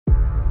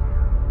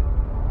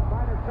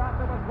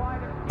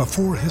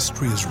Before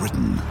history is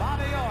written,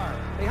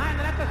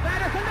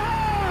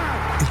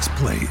 it's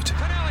played.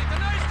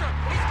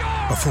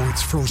 Before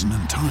it's frozen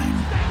in time,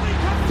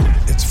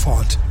 it's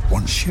fought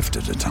one shift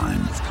at a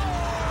time.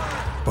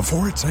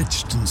 Before it's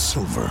etched in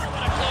silver,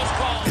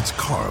 it's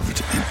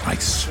carved in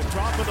ice.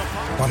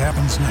 What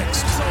happens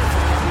next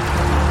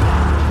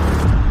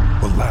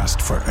will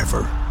last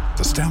forever.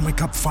 The Stanley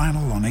Cup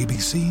Final on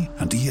ABC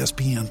and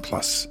ESPN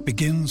Plus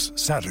begins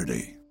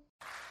Saturday.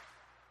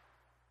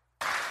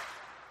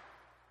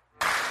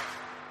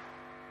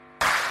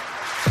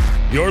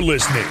 You're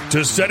listening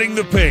to Setting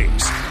the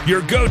Pace,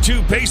 your go-to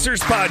Pacers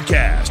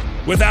podcast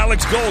with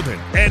Alex Golden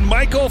and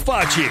Michael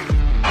Facci.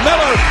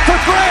 Miller for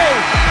three.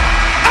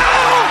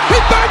 Oh, he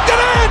backed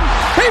it in.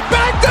 He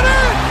backed it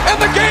in. And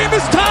the game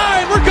is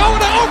tied. We're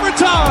going to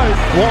overtime.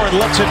 Warren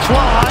lets it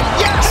fly.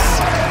 Yes.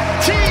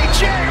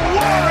 T.J.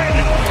 Warren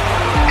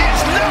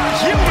is not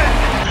human.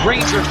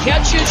 Granger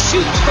catches,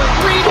 shoots for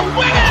three to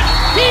win it.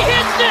 He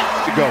hits it.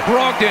 To go.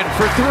 Brogdon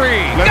for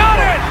three. Got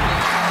it.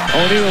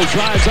 O'Neal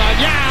drives on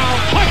Yao.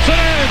 Puts it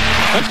in.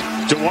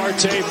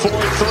 Duarte 4-3.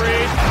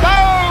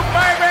 Boom,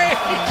 baby.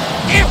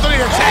 Anthony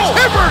attacks.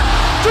 Hibbert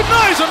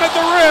denies him at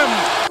the rim.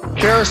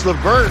 Karis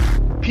LeVert,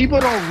 people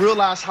don't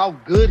realize how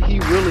good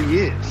he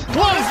really is.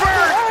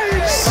 LeVert,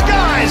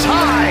 skies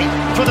high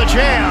for the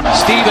jam.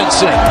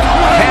 Stevenson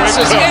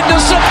passes into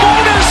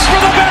Sabonis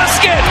for the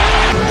basket.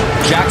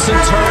 Jackson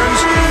turns,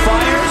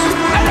 fires,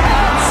 and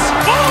hits.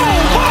 Oh,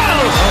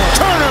 Miles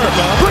Turner,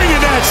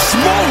 bringing that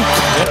smoke.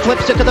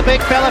 Flips it to the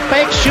big fella,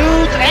 fake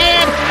shoots,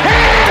 and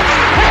hits!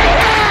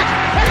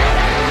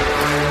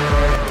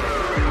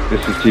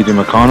 This is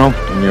TJ McConnell,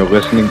 and you're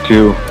listening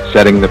to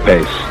Setting the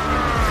Pace.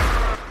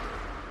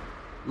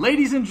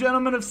 Ladies and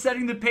gentlemen of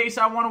Setting the Pace,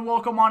 I want to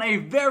welcome on a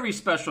very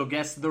special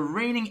guest, the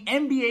reigning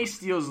NBA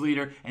steals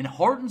leader and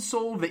heart and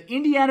soul of the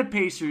Indiana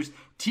Pacers,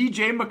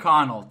 TJ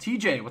McConnell.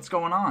 TJ, what's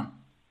going on?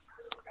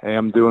 Hey,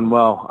 I'm doing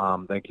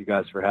well. Thank you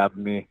guys for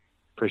having me.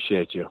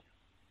 Appreciate you.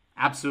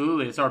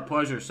 Absolutely, it's our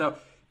pleasure. So,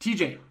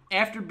 TJ,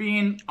 after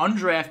being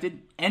undrafted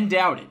and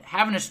doubted,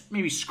 having to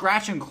maybe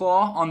scratch and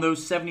claw on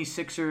those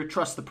 76er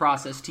trust the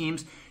process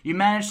teams, you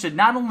managed to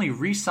not only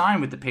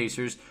re-sign with the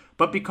Pacers,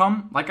 but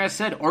become, like I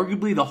said,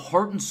 arguably the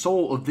heart and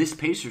soul of this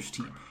Pacers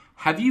team.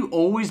 Have you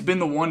always been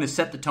the one to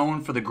set the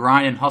tone for the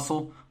grind and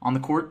hustle on the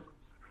court?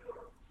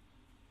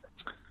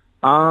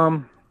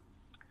 I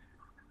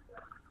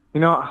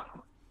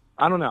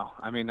don't know.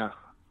 I mean,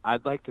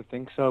 I'd like to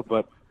think so,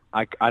 but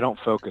I don't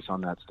focus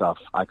on that stuff.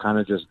 I kind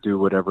of just do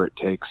whatever it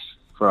takes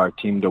for our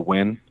team to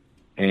win,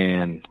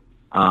 and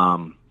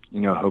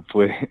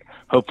hopefully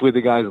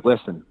the guys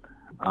listen.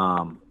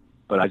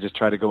 But I just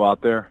try to go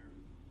out there,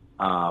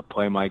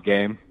 play my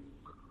game,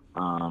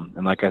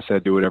 and like I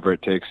said, do whatever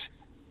it takes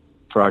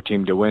for our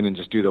team to win, and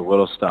just do the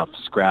little stuff,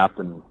 scrap,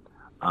 and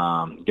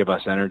give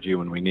us energy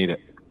when we need it.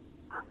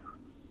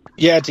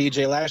 Yeah,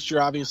 TJ, last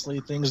year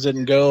obviously things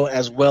didn't go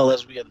as well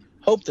as we had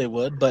hoped they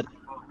would, but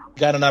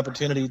got an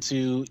opportunity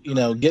to,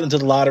 get into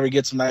the lottery,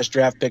 get some nice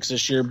draft picks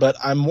this year. But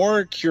I'm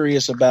more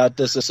curious about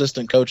this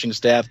assistant coaching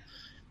staff,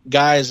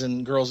 guys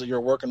and girls that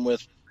you're working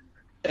with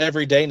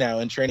every day now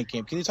in training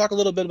camp. Can you talk a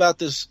little bit about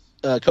this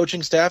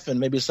coaching staff and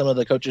maybe some of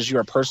the coaches you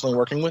are personally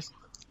working with?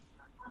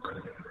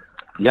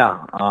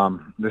 Yeah,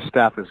 this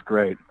staff is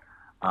great.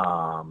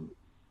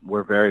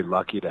 We're very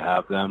lucky to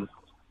have them,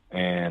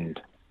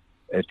 and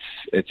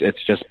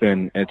it's just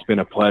been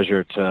a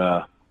pleasure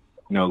to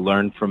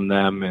learn from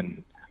them,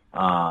 and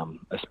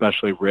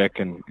especially Rick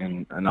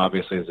and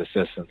obviously his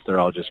assistants. They're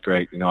all just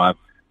great. I've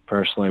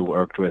personally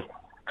worked with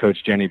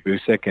Coach Jenny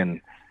Busick,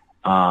 and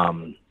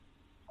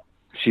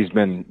she's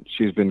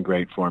been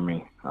great for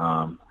me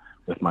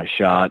with my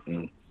shot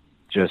and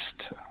just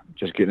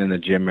getting in the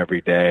gym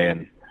every day,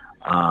 and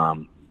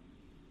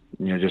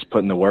just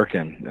putting the work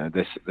in.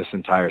 This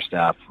entire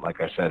staff,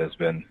 like I said, has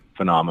been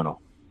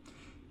phenomenal.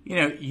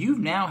 You've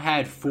now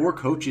had 4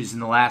 coaches in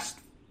the last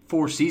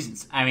 4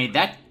 seasons. I mean,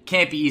 that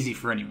can't be easy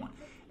for anyone.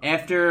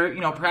 After,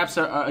 perhaps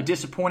a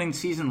disappointing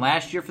season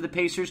last year for the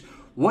Pacers,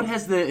 what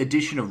has the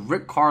addition of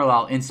Rick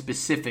Carlisle in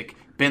specific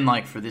been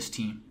like for this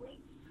team?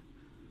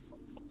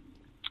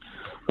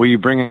 Well, you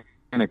bring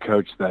in a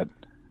coach that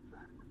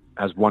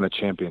has won a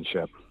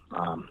championship.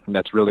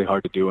 That's really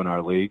hard to do in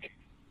our league.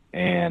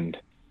 And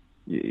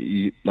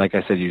like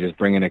I said, you just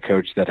bring in a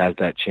coach that has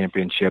that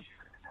championship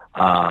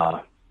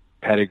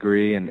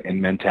pedigree and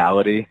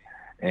mentality,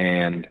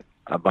 and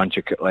a bunch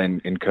of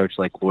and coach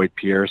like Lloyd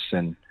Pierce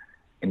and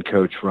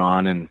Coach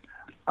Ron and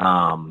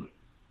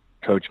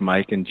Coach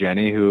Mike and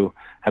Jenny, who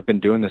have been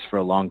doing this for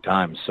a long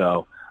time.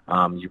 So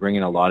you bring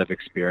in a lot of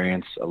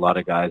experience, a lot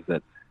of guys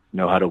that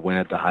know how to win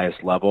at the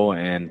highest level,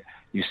 and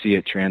you see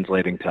it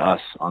translating to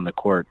us on the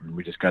court. And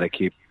we just got to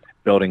keep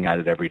building at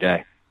it every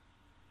day.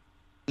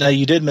 Now,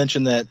 you did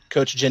mention that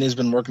Coach Jenny's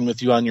been working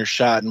with you on your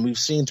shot, and we've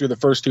seen through the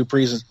first 2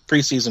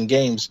 preseason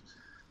games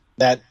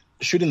that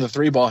shooting the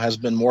 3 ball has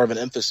been more of an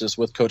emphasis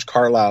with Coach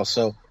Carlisle.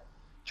 So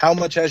how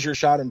much has your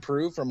shot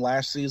improved from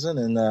last season,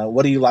 and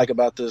what do you like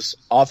about this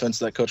offense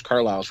that Coach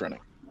Carlisle is running?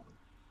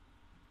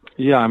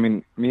 Yeah, I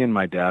mean, me and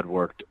my dad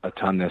worked a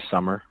ton this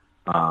summer,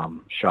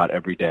 shot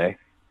every day.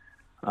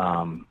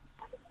 And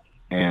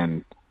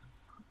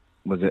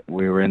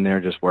we were in there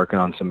just working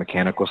on some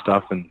mechanical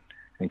stuff, and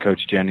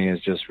Coach Jenny has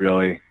just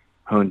really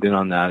honed in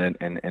on that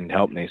and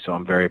helped me. So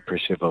I'm very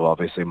appreciative of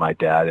obviously my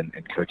dad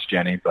and Coach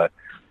Jenny, but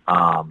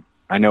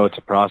I know it's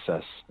a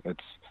process.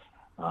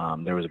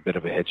 There was a bit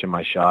of a hitch in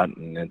my shot,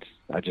 and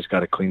I just got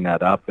to clean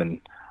that up, and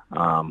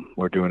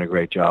we're doing a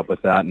great job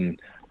with that.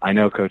 And I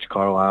know Coach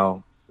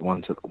Carlisle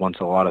wants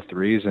a lot of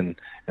threes, and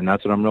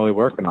that's what I'm really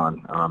working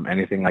on.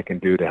 Anything I can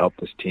do to help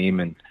this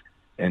team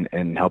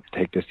and help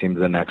take this team to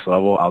the next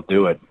level, I'll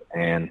do it.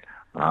 And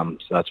so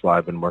that's why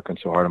I've been working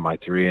so hard on my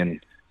three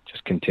and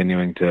just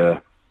continuing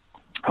to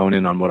hone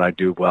in on what I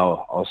do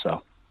well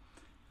also.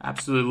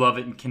 Absolutely love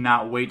it and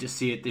cannot wait to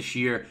see it this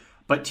year.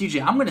 But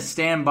TJ, I'm going to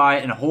stand by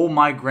and hold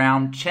my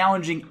ground,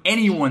 challenging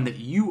anyone that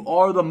you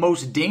are the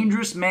most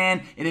dangerous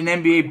man in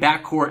an NBA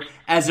backcourt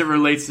as it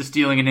relates to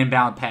stealing an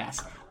inbound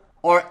pass.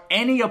 Are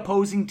any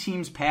opposing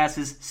team's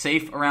passes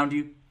safe around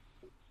you?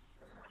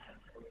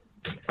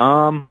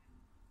 I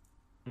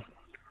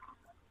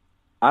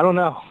don't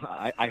know.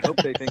 I hope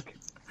they think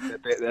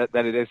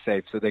that it is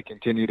safe, so they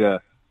continue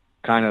to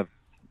kind of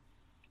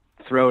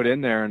throw it in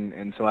there,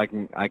 and so I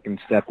can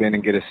step in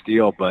and get a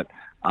steal. But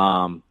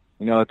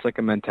it's like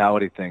a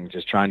mentality thing,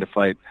 just trying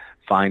to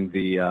find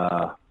the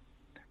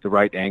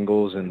right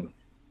angles and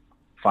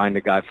find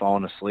a guy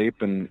falling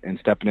asleep and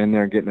stepping in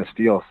there and getting a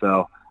steal.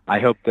 So I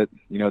hope that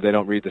they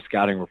don't read the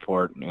scouting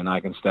report and I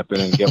can step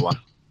in and get one.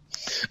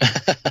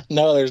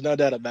 No, there's no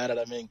doubt about it.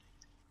 I mean,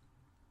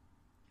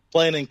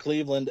 playing in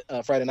Cleveland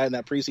Friday night in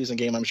that preseason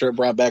game, I'm sure it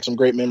brought back some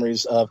great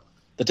memories of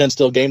the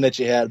 10-still game that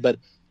you had. But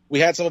we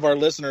had some of our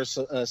listeners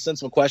send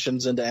some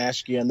questions in to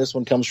ask you, and this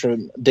one comes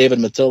from David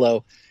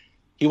Matillo.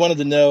 He wanted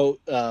to know,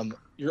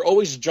 you're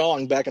always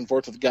jawing back and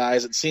forth with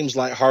guys. It seems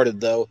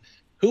lighthearted, though.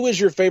 Who is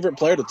your favorite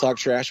player to talk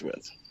trash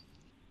with?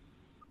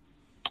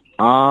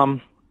 I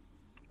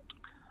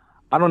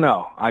don't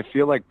know. I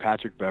feel like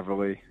Patrick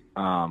Beverley.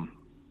 Go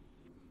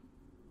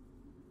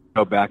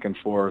back and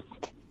forth.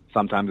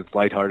 Sometimes it's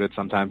lighthearted,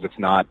 sometimes it's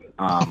not.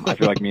 I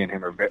feel like me and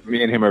him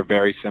are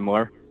very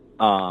similar.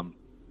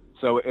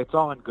 So it's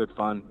all in good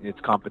fun. It's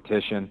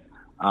competition,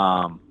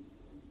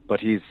 but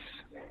he's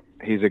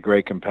a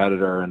great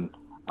competitor, and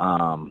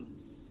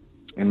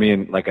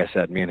like I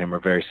said, me and him are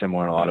very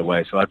similar in a lot of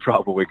ways. So I'd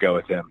probably go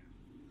with him.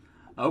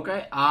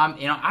 Okay.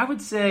 I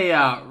would say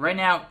right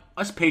now,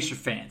 us Pacer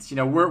fans,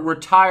 we're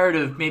tired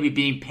of maybe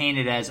being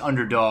painted as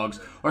underdogs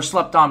or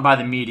slept on by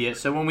the media.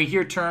 So when we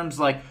hear terms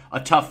like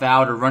a tough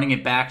out or running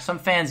it back, some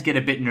fans get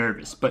a bit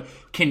nervous. But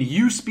can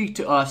you speak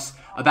to us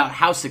about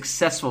how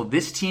successful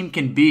this team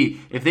can be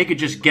if they could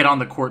just get on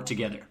the court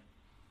together?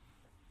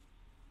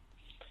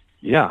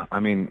 Yeah, I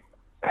mean,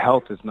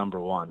 health is number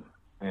one.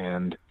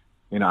 And,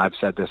 I've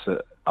said this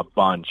a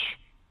bunch,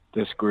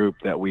 this group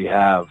that we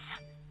have,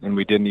 and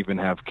we didn't even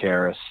have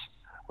Karras.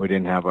 We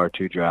didn't have our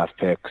 2 draft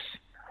picks.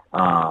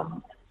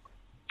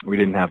 We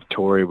didn't have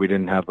Torrey. We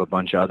didn't have a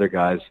bunch of other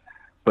guys.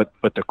 But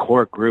the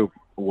core group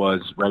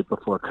was, right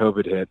before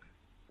COVID hit,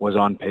 was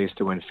on pace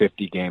to win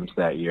 50 games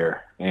that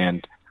year.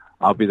 And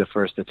I'll be the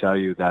first to tell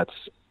you that's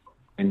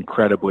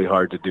incredibly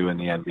hard to do in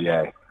the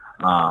NBA.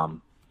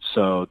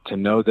 So to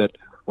know that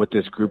what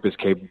this group is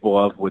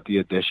capable of with the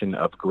addition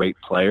of great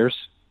players,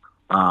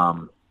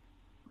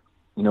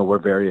 we're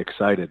very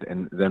excited.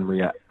 And then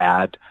we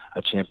add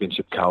a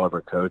championship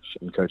caliber coach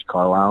and Coach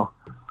Carlisle.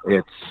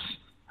 It's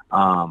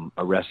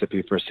a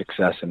recipe for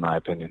success, in my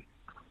opinion.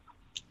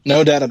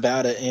 No doubt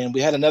about it. And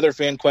we had another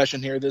fan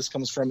question here. This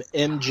comes from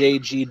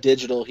MJG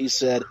Digital. He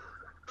said,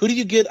 who do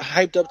you get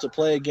hyped up to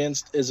play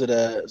against? Is it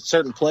a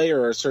certain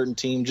player or a certain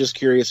team? Just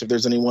curious if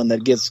there's anyone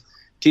that gets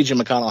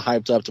TJ McConnell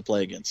hyped up to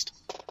play against.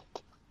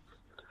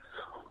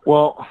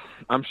 Well,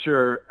 I'm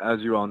sure,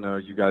 as you all know,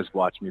 you guys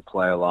watch me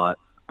play a lot.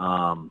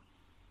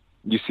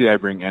 You see I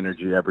bring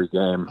energy every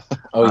game.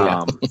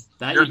 Oh,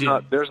 yeah.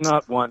 There's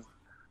not one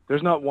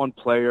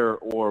player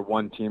or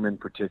one team in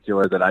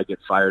particular that I get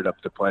fired up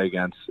to play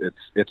against.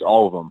 It's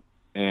all of them.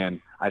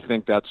 And I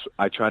think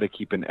I try to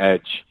keep an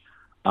edge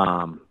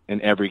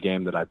in every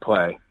game that I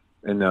play.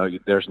 And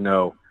there's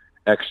no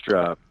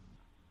extra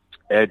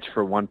edge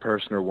for one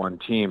person or one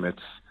team. It's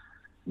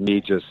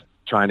me just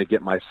trying to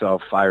get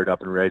myself fired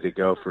up and ready to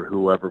go for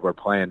whoever we're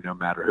playing, no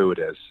matter who it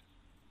is.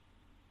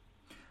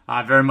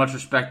 I very much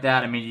respect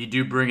that. I mean, you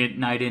do bring it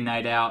night in,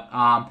 night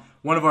out.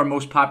 One of our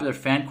most popular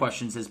fan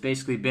questions has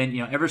basically been,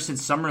 ever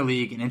since Summer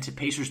League and into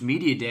Pacers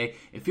Media Day,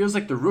 it feels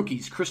like the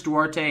rookies, Chris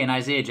Duarte and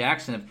Isaiah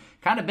Jackson, have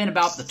kind of been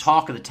about the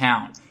talk of the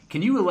town.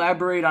 Can you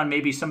elaborate on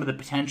maybe some of the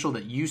potential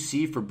that you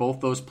see for both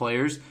those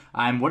players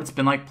and what it's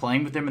been like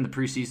playing with them in the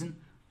preseason?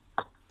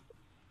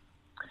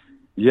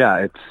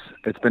 Yeah,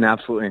 it's been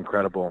absolutely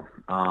incredible.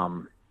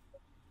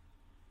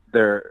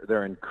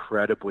 They're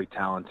incredibly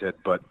talented,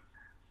 but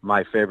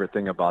my favorite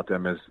thing about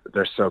them is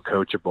they're so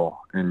coachable,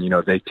 and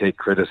they take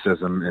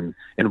criticism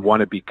and want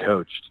to be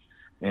coached.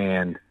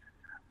 And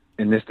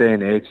in this day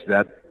and age,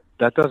 that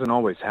doesn't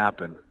always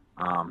happen.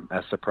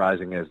 As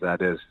surprising as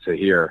that is to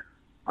hear,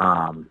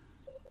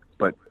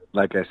 But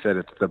like I said,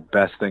 it's the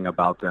best thing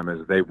about them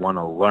is they want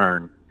to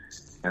learn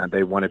and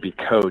they want to be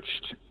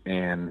coached,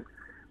 and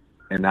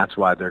that's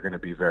why they're going to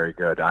be very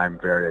good. I'm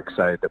very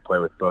excited to play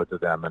with both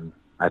of them, and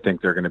I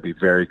think they're going to be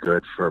very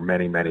good for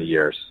many, many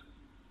years.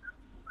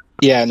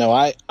 Yeah, no,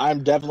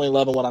 I'm definitely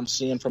loving what I'm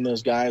seeing from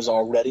those guys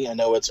already. I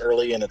know it's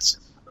early and it's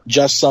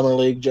just summer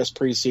league, just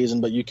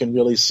preseason, but you can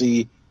really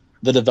see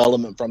the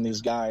development from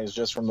these guys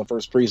just from the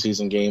first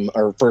preseason game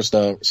or first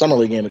summer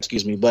league game,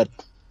 But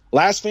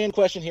last fan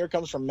question here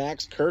comes from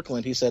Max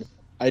Kirkland. He said,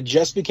 I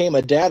just became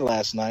a dad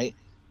last night.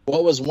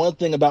 What was one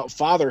thing about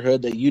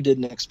fatherhood that you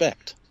didn't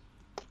expect?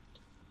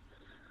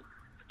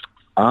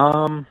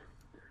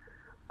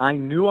 I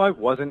knew I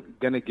wasn't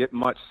going to get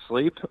much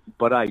sleep,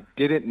 but I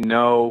didn't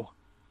know.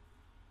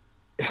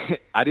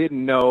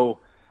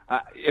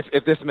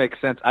 If this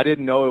makes sense. I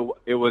didn't know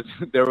there was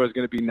going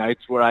to be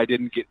nights where I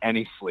didn't get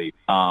any sleep.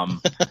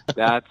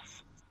 That's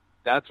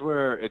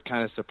where it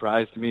kind of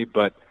surprised me.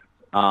 But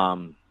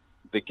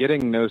the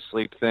getting no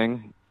sleep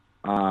thing,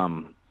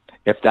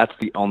 if that's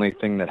the only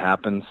thing that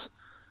happens,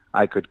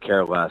 I could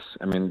care less.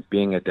 I mean,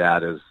 being a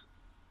dad is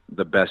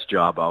the best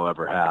job I'll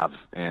ever have,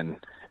 and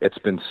it's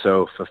been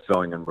so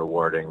fulfilling and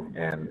rewarding.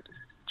 And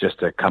just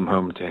to come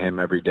home to him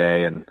every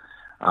day, and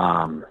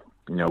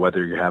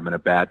whether you're having a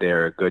bad day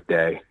or a good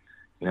day,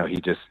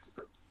 he just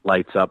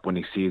lights up when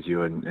he sees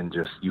you, and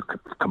just you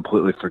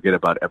completely forget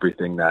about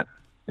everything that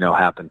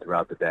happened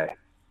throughout the day.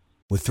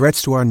 With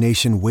threats to our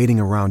nation waiting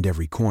around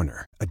every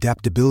corner,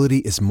 adaptability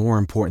is more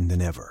important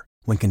than ever.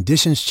 When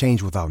conditions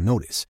change without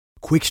notice,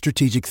 quick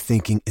strategic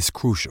thinking is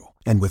crucial.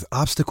 And with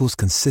obstacles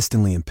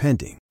consistently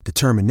impending,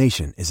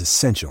 determination is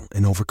essential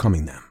in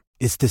overcoming them.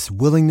 It's this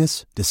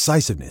willingness,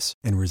 decisiveness,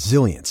 and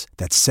resilience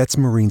that sets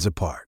Marines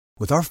apart.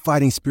 With our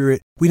fighting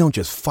spirit, we don't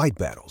just fight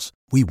battles,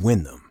 we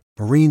win them.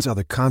 Marines are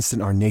the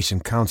constant our nation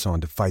counts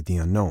on to fight the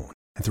unknown.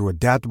 And through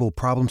adaptable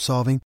problem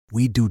solving,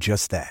 we do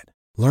just that.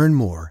 Learn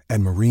more at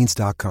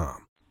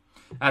Marines.com.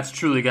 That's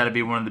truly got to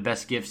be one of the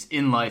best gifts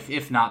in life,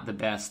 if not the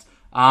best.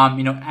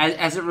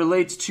 As it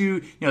relates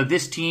to,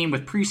 this team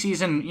with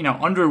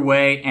preseason,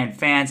 underway and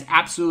fans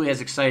absolutely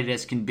as excited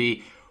as can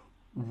be,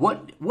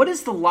 what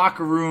is the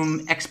locker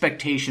room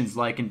expectations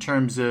like in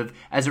terms of,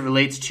 as it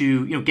relates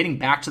to, getting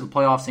back to the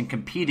playoffs and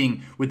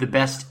competing with the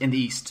best in the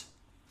East?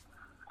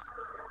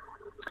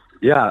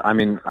 Yeah, I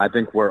mean, I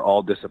think we're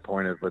all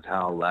disappointed with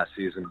how last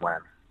season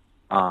went.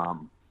 But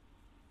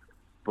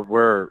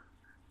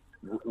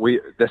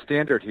the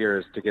standard here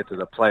is to get to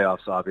the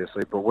playoffs,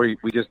 obviously, but we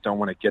just don't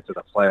want to get to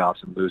the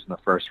playoffs and lose in the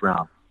first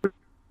round. We're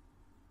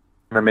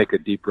going to make a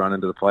deep run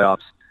into the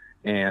playoffs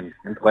and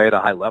play at a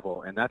high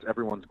level, and that's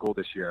everyone's goal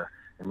this year,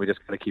 and we just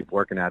got to keep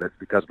working at it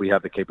because we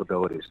have the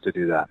capabilities to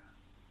do that.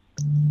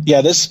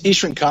 Yeah, this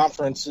Eastern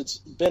Conference, it's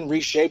been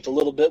reshaped a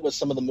little bit with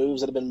some of the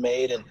moves that have been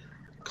made, and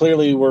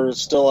clearly we're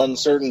still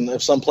uncertain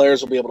if some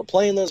players will be able to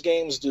play in those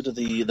games due to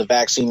the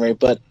vaccine rate,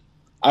 but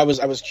I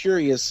was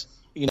curious,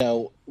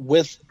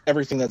 with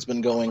everything that's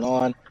been going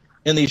on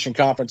in the Eastern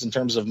Conference in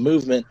terms of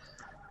movement,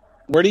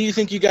 where do you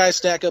think you guys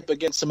stack up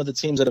against some of the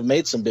teams that have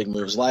made some big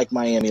moves, like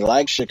Miami,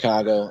 like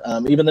Chicago?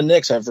 Even the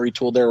Knicks have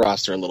retooled their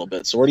roster a little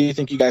bit. So where do you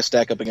think you guys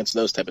stack up against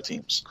those type of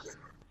teams?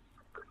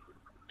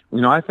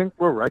 I think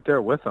we're right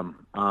there with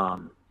them.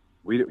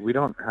 We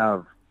don't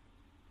have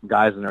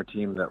guys in our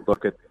team that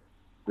look at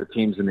the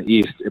teams in the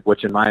East,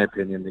 which in my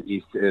opinion, the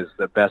East is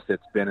the best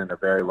it's been in a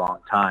very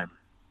long time.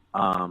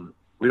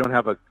 We don't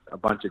have a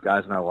bunch of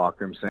guys in our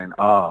locker room saying,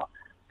 oh,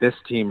 this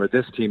team or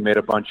this team made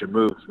a bunch of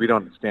moves. We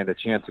don't stand a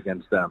chance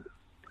against them.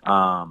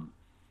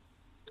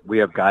 We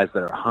have guys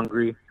that are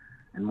hungry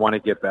and want to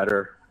get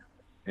better,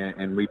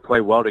 and we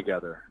play well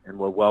together, and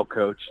we're well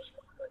coached,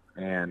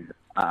 and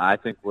I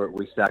think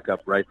we stack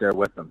up right there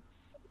with them.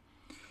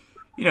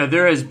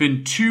 There has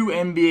been 2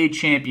 NBA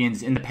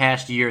champions in the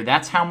past year.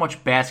 That's how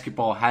much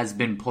basketball has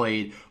been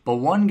played. But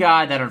one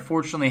guy that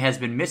unfortunately has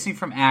been missing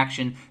from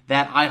action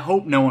that I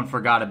hope no one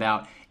forgot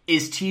about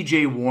is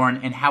TJ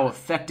Warren and how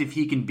effective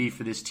he can be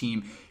for this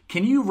team.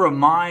 Can you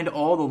remind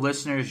all the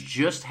listeners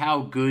just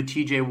how good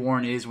TJ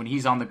Warren is when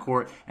he's on the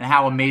court and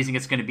how amazing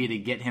it's going to be to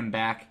get him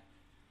back?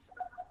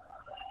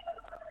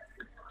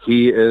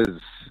 He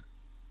is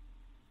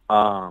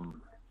a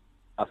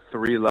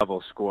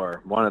 3-level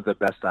scorer, one of the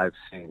best I've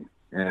seen.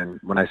 And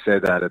when I say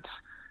that, it's,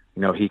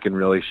 he can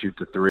really shoot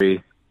the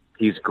 3.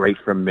 He's great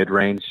from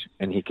mid-range,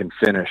 and he can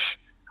finish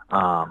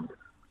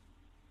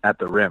at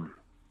the rim.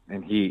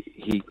 And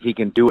he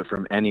can do it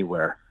from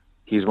anywhere.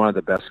 He's one of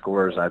the best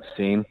scorers I've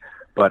seen.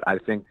 But I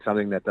think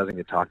something that doesn't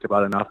get talked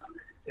about enough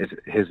is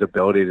his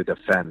ability to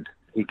defend.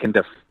 He can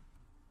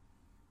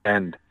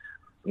defend,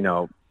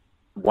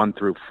 1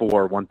 through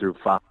 4, 1 through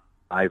 5,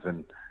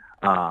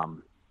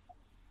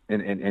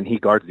 and he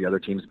guards the other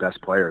team's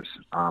best players.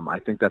 I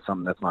think that's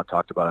something that's not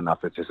talked about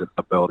enough. It's his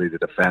ability to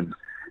defend,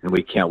 and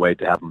we can't wait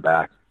to have him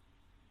back.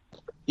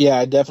 Yeah,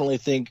 I definitely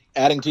think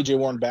adding TJ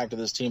Warren back to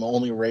this team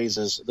only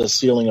raises the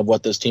ceiling of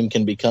what this team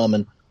can become,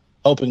 and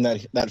hoping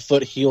that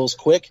foot heals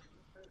quick.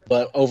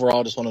 But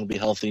overall, just want him to be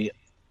healthy.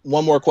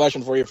 One more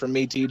question for you from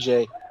me,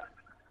 TJ.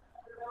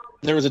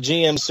 there was a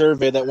GM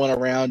survey that went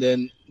around,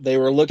 and they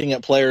were looking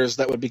at players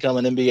that would become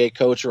an NBA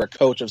coach or a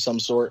coach of some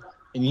sort,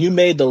 and you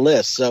made the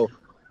list. So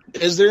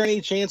is there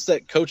any chance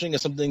that coaching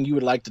is something you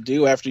would like to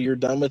do after you're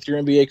done with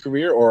your NBA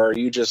career, or are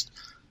you just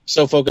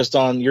so focused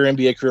on your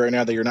NBA career right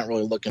now that you're not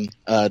really looking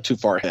too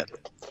far ahead?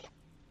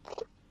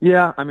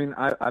 Yeah, I mean,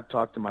 I've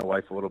talked to my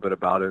wife a little bit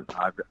about it.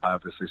 I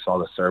obviously saw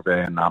the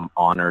survey, and I'm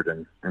honored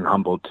and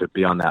humbled to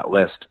be on that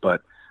list.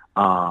 But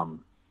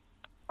I'm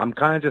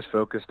kind of just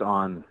focused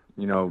on,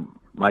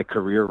 my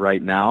career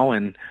right now,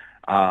 and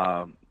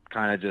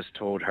kind of just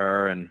told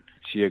her, and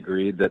she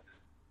agreed that,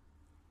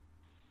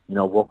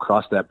 we'll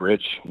cross that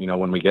bridge,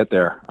 when we get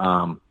there.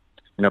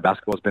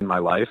 Basketball's been my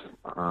life.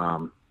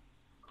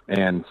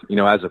 And,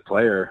 as a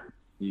player,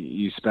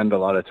 you spend a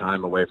lot of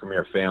time away from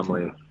your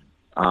family.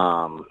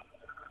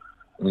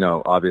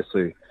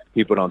 Obviously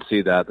people don't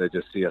see that. They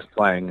just see us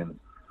playing.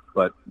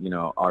 But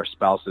our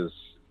spouses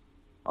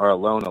are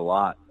alone a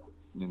lot,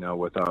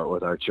 with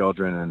our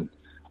children,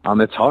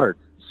 and it's hard.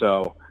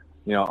 So,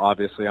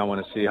 obviously I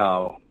want to see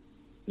how,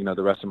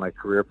 the rest of my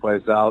career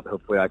plays out.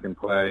 Hopefully I can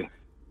play,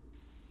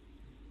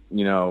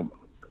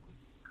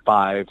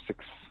 5,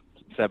 6,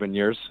 7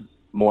 years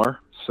more.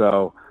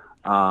 So,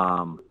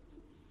 I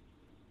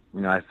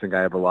think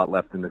I have a lot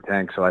left in the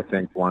tank. So I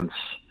think once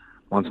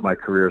my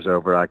career's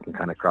over, I can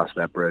kind of cross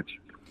that bridge.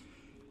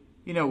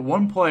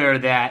 One player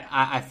that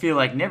I feel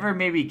like never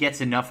maybe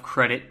gets enough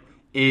credit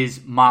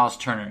is Miles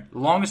Turner, the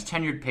longest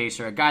tenured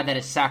Pacer, a guy that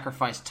has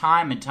sacrificed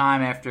time and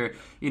time after,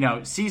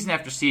 season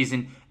after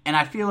season. And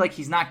I feel like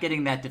he's not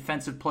getting that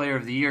Defensive Player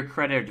of the Year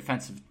credit or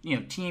defensive,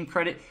 team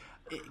credit.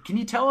 Can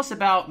you tell us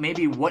about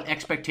maybe what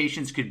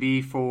expectations could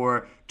be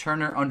for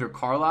Turner under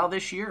Carlisle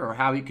this year, or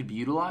how he could be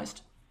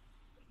utilized?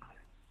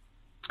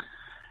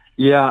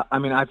 Yeah, I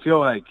mean, I feel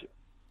like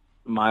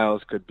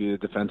Miles could be the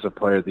Defensive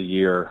Player of the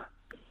Year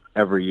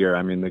every year.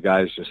 I mean, the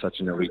guy is just such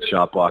an elite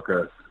shot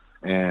blocker.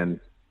 And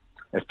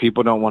if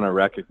people don't want to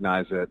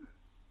recognize it,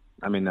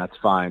 I mean, that's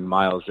fine.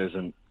 Miles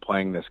isn't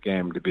playing this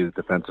game to be the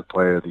Defensive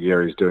Player of the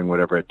Year. He's doing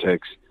whatever it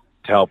takes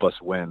to help us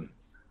win.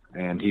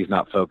 And he's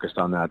not focused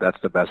on that.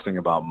 That's the best thing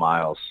about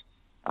Miles.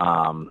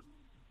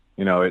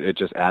 It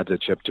just adds a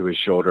chip to his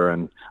shoulder.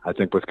 And I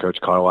think with Coach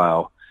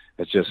Carlisle,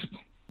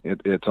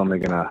 it's only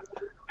going to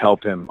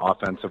help him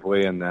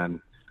offensively. And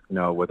then,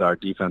 with our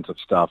defensive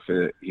stuff,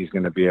 he's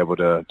going to be able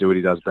to do what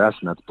he does best,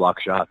 and that's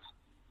block shots.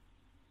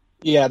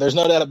 Yeah, there's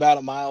no doubt about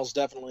it. Miles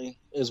definitely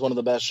is one of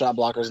the best shot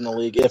blockers in the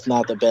league, if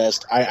not the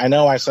best. I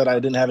know I said I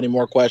didn't have any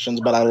more questions,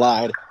 but I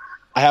lied.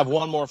 I have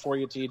one more for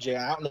you, TJ.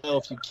 I don't know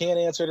if you can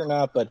answer it or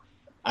not, but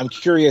I'm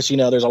curious.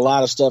 There's a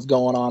lot of stuff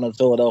going on in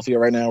Philadelphia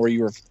right now where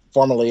you were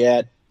formerly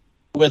at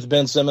with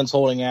Ben Simmons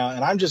holding out.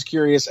 And I'm just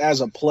curious, as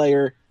a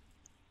player,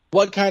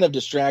 what kind of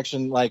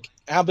distraction, like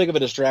how big of a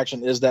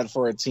distraction is that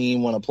for a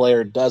team when a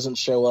player doesn't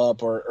show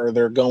up or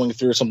they're going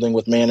through something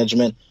with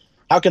management?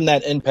 How can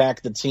that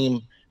impact the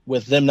team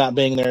with them not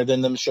being there,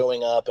 then them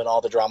showing up and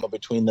all the drama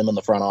between them and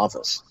the front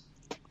office?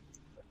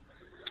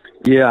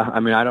 Yeah, I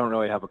mean, I don't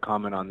really have a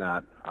comment on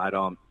that. I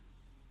don't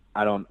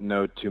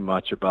know too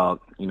much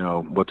about,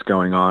 what's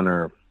going on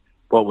or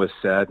what was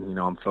said.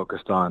 I'm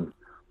focused on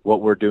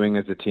what we're doing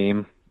as a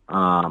team.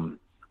 I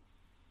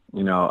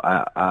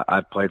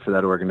played for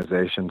that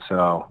organization,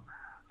 so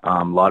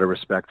a lot of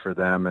respect for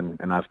them,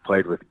 and I've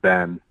played with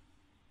Ben,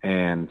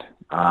 and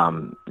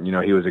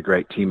he was a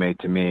great teammate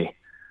to me.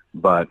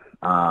 But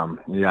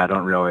I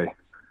don't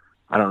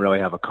really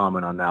have a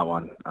comment on that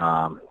one.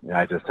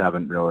 I just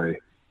haven't really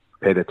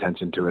paid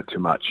attention to it too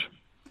much.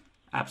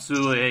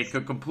 Absolutely,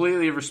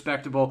 completely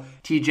respectable.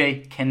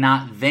 TJ,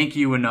 cannot thank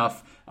you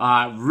enough.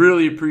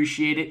 Really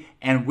appreciate it,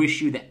 and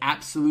wish you the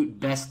absolute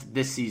best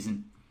this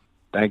season.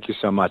 Thank you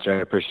so much. I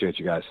appreciate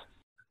you guys.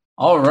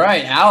 All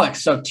right,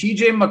 Alex. So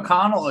TJ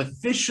McConnell,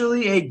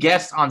 officially a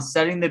guest on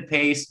Setting the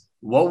Pace.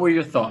 What were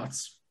your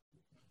thoughts?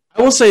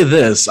 I will say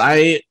this.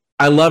 I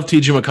love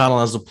TJ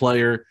McConnell as a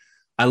player.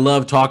 I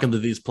love talking to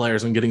these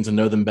players and getting to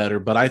know them better.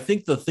 But I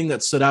think the thing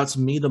that stood out to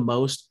me the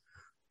most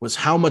was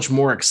how much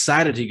more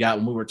excited he got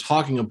when we were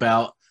talking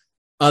about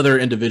other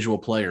individual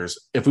players.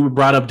 If we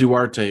brought up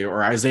Duarte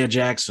or Isaiah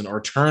Jackson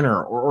or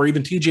Turner or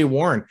even TJ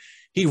Warren,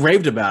 he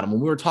raved about him.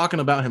 When we were talking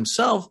about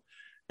himself,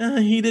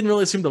 he didn't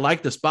really seem to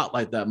like the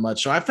spotlight that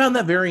much. So I found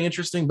that very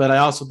interesting, but I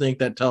also think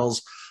that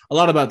tells a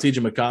lot about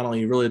TJ McConnell.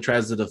 He really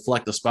tries to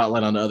deflect the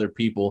spotlight onto other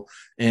people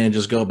and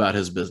just go about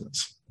his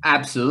business.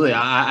 Absolutely.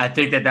 I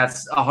think that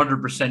that's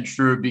 100%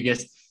 true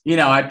because,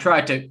 I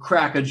tried to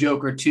crack a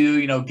joke or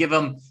two, give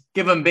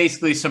him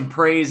basically some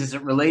praise as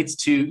it relates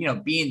to,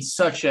 being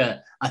such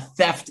a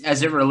theft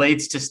as it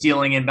relates to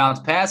stealing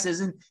inbounds passes.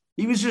 And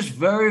he was just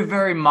very,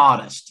 very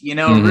modest,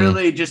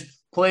 really just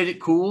played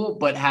it cool,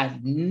 but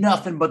had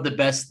nothing but the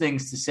best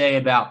things to say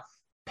about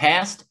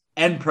past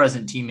and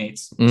present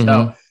teammates.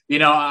 So,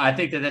 I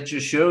think that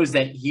just shows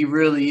that he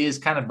really is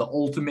kind of the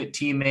ultimate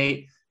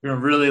teammate,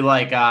 really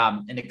like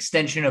an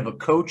extension of a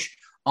coach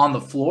on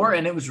the floor.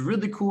 And it was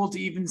really cool to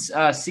even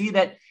see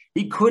that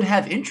he could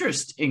have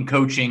interest in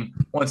coaching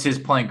once his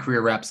playing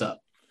career wraps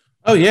up.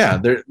 Oh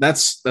yeah,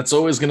 that's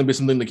always going to be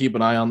something to keep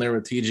an eye on there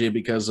with TJ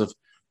because of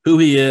who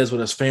he is,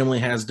 what his family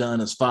has done,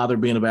 his father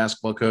being a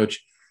basketball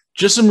coach.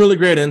 Just some really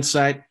great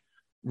insight.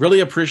 Really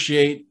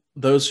appreciate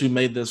those who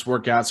made this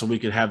work out so we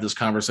could have this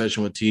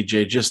conversation with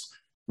TJ. Just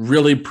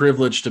really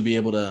privileged to be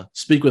able to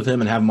speak with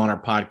him and have him on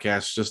our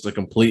podcast. Just a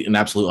complete and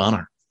absolute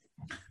honor.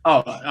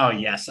 Oh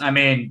yes. I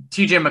mean,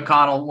 TJ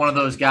McConnell, one of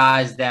those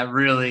guys that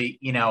really,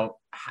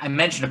 I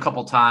mentioned a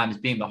couple times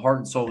being the heart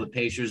and soul of the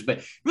Pacers,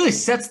 but really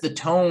sets the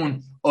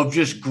tone of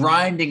just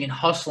grinding and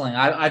hustling.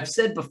 I've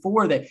said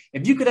before that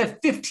if you could have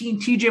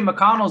 15 TJ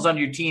McConnells on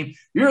your team,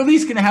 you're at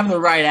least going to have the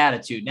right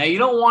attitude. Now, you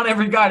don't want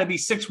every guy to be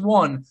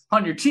 6'1"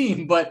 on your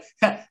team, but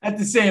at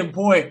the same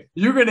point,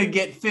 you're going to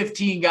get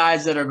 15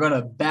 guys that are going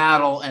to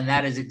battle, and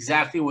that is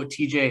exactly what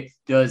TJ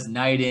does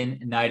night in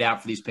and night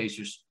out for these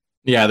Pacers.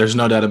 Yeah, there's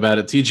no doubt about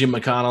it. TJ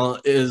McConnell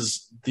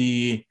is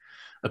the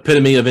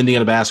epitome of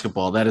Indiana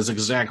basketball. That is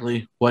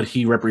exactly what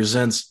he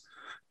represents.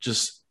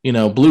 Just,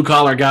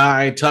 blue-collar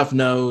guy,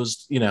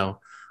 tough-nosed,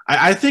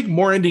 I think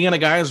more Indiana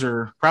guys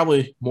are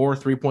probably more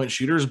three-point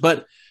shooters,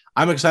 but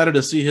I'm excited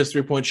to see his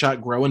three-point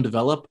shot grow and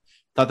develop.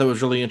 Thought that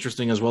was really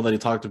interesting as well that he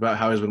talked about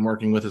how he's been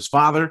working with his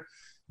father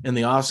in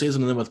the offseason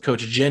and then with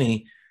Coach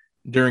Jenny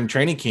during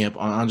training camp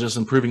on just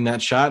improving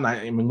that shot. And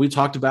I mean, we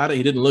talked about it.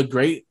 He didn't look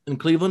great in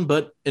Cleveland,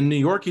 but in New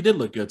York, he did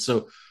look good.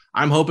 So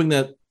I'm hoping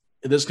that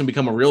this can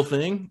become a real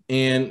thing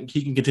and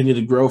he can continue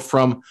to grow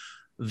from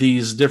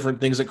these different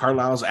things that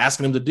Carlisle's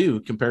asking him to do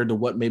compared to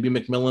what maybe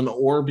McMillan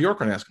or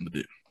Bjorkgren asked him to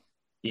do.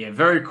 Yeah,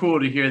 very cool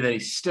to hear that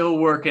he's still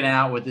working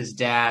out with his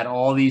dad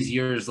all these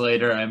years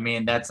later. I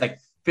mean, that's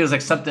feels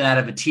like something out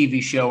of a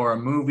TV show or a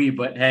movie,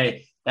 but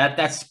hey,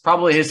 that's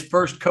probably his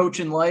first coach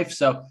in life.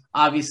 So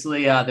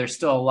obviously there's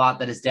still a lot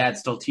that his dad's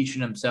still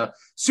teaching him. So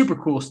super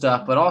cool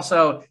stuff, but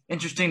also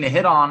interesting to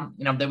hit on,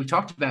 that we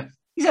talked about.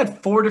 He's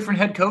had 4 different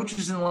head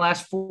coaches in the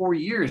last 4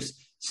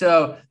 years.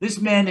 So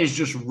this man is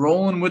just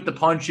rolling with the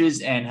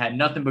punches and had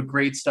nothing but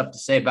great stuff to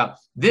say about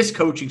this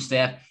coaching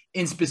staff,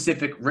 in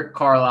specific Rick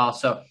Carlisle.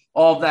 So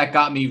all of that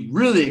got me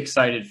really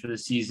excited for the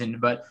season.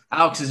 But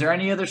Alex, is there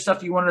any other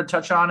stuff you wanted to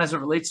touch on as it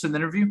relates to the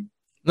interview?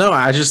 No,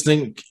 I just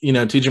think,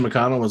 TJ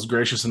McConnell was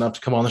gracious enough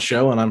to come on the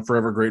show, and I'm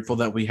forever grateful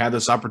that we had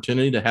this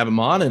opportunity to have him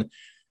on. And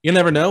you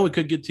never know, we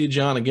could get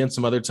TJ on again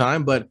some other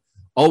time, but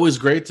always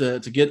great to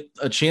get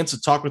a chance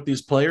to talk with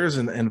these players.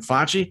 And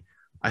Facci,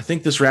 I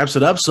think this wraps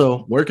it up. So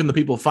where can the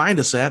people find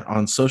us at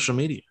on social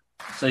media?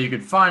 So you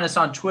could find us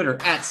on Twitter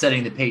at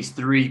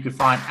SettingThePace3. You could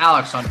find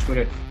Alex on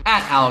Twitter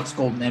at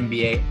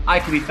AlexGoldenNBA. I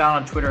can be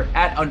found on Twitter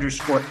at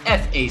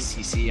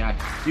 _FACCI.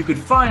 You could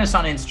find us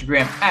on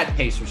Instagram at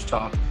Pacers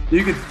Talk.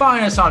 You could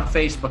find us on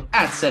Facebook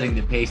at Setting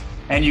the Pace.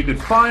 And you could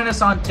find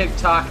us on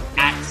TikTok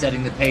at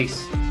Setting the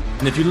Pace.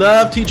 And if you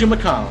love TJ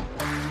McConnell,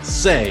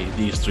 say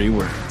these 3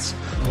 words.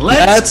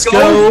 Let's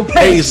go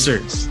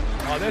Pacers.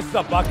 Oh, this is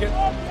a bucket.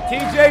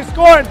 TJ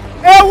scoring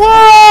and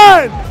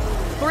 1!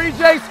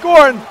 3J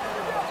scoring.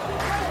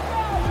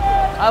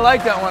 I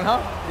like that one,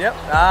 huh? Yep.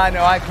 I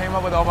know. I came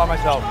up with it all by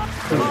myself.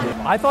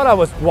 I thought I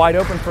was wide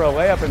open for a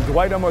layup, and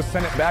Dwight almost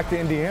sent it back to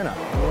Indiana.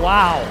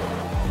 Wow.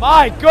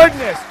 My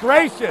goodness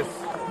gracious.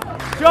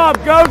 Job,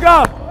 go.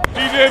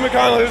 TJ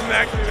McConnell isn't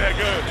actually that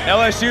good.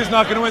 LSU's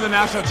not going to win the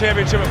national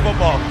championship in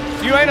football.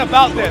 You ain't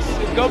about this.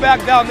 Just go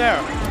back down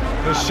there.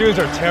 Those shoes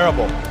are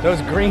terrible.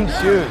 Those green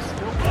shoes.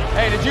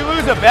 Hey, did you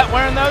lose a bet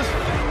wearing those?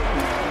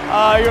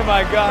 Oh, you're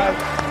my guy.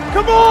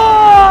 Come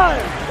on!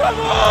 Come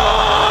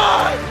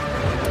on!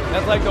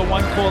 That's like the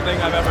one cool thing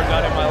I've ever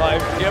done in my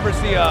life. You ever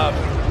see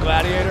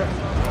Gladiator?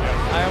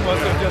 I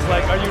almost am just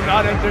like, are you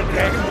not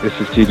entertained? This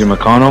is TJ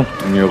McConnell,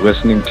 and you're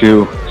listening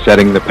to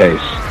Setting the Pace.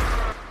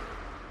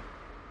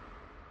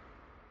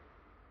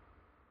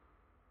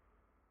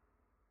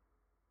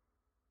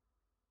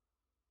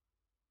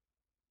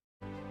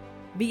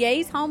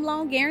 VA's Home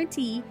Loan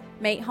Guarantee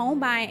made home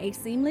buying a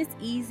seamless,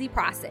 easy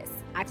process.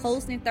 I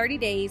closed in 30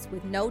 days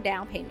with no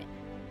down payment.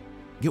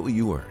 Get what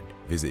you earned.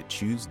 Visit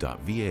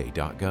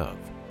choose.va.gov.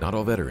 Not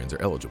all veterans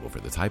are eligible for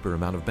the type or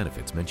amount of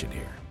benefits mentioned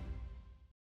here.